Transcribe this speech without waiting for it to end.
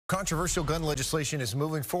Controversial gun legislation is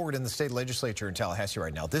moving forward in the state legislature in Tallahassee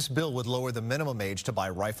right now. This bill would lower the minimum age to buy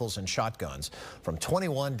rifles and shotguns from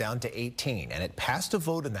 21 down to 18, and it passed a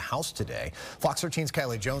vote in the House today. Fox 13's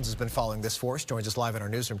Kylie Jones has been following this for us, joins us live in our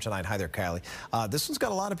newsroom tonight. Hi there, Kylie. This one's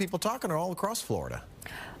got a lot of people talking all across Florida.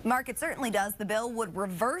 Mark, it certainly does. The bill would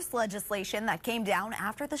reverse legislation that came down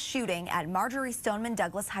after the shooting at Marjorie Stoneman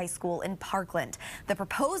Douglas High School in Parkland. The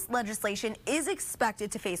proposed legislation is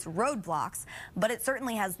expected to face roadblocks, but it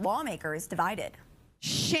certainly has lawmakers divided.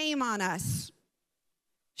 Shame on us.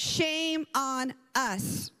 Shame on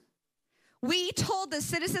us. We told the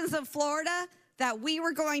citizens of Florida that we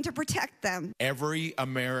were going to protect them. Every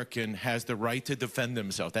American has the right to defend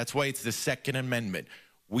themselves. That's why it's the Second Amendment.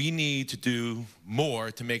 We need to do more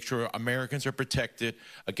to make sure Americans are protected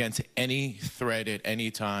against any threat at any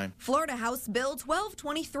time. Florida House Bill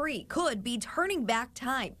 1223 could be turning back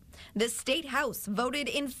time. The state house voted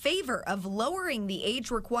in favor of lowering the age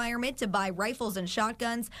requirement to buy rifles and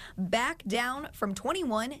shotguns back down from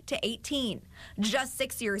 21 to 18, just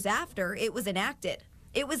 6 years after it was enacted.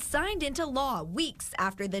 It was signed into law weeks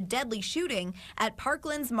after the deadly shooting at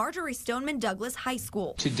Parkland's Marjorie Stoneman Douglas High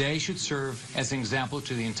School. Today should serve as an example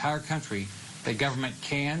to the entire country that government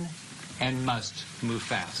can and must move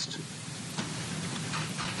fast.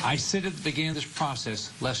 I said at the beginning of this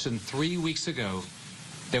process less than 3 weeks ago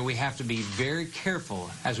that we have to be very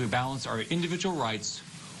careful as we balance our individual rights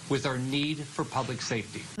with our need for public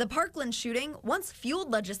safety. The Parkland shooting once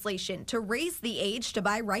fueled legislation to raise the age to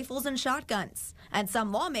buy rifles and shotguns, and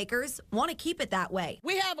some lawmakers want to keep it that way.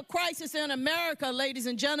 We have a crisis in America, ladies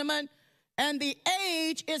and gentlemen, and the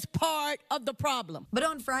age is part of the problem. But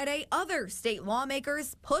on Friday, other state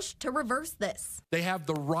lawmakers pushed to reverse this. They have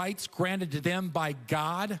the rights granted to them by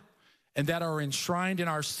God and that are enshrined in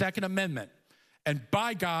our Second Amendment. And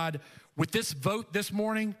by God, with this vote this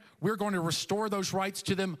morning, we're going to restore those rights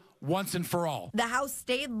to them once and for all. The House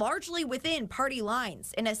stayed largely within party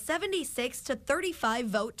lines in a 76-35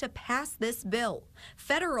 vote to pass this bill.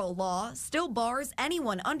 Federal law still bars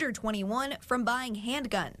anyone under 21 from buying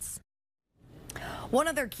handguns. One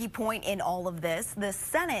other key point in all of this, the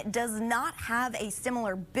Senate does not have a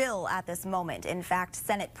similar bill at this moment. In fact,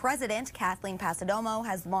 Senate President Kathleen Passidomo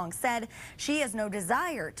has long said she has no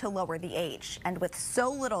desire to lower the age. And with so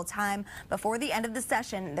little time before the end of the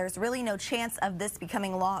session, there's really no chance of this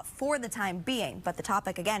becoming law for the time being. But the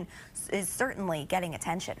topic, again, is certainly getting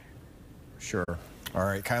attention. Sure. All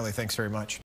right, Kylie, thanks very much.